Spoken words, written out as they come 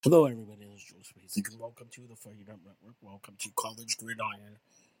Hello, everybody. This is Joe Spacek, and welcome to the FiredUp Network. Welcome to College Gridiron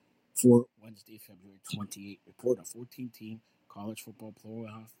for Wednesday, February 28th. Report a 14-team college football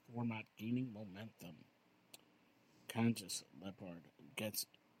playoff format gaining momentum. Kansas Leopard gets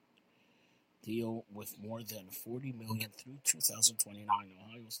deal with more than $40 million through 2029.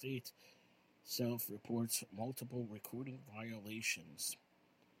 Ohio State self-reports multiple recruiting violations.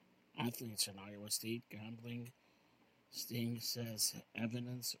 Athletes in Iowa State gambling sting says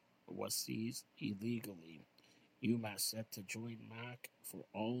evidence was seized illegally. UMass set to join MAC for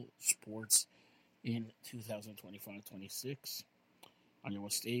all sports in 2025-26.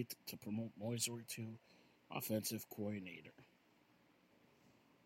 Iowa State to promote Moiser to offensive coordinator.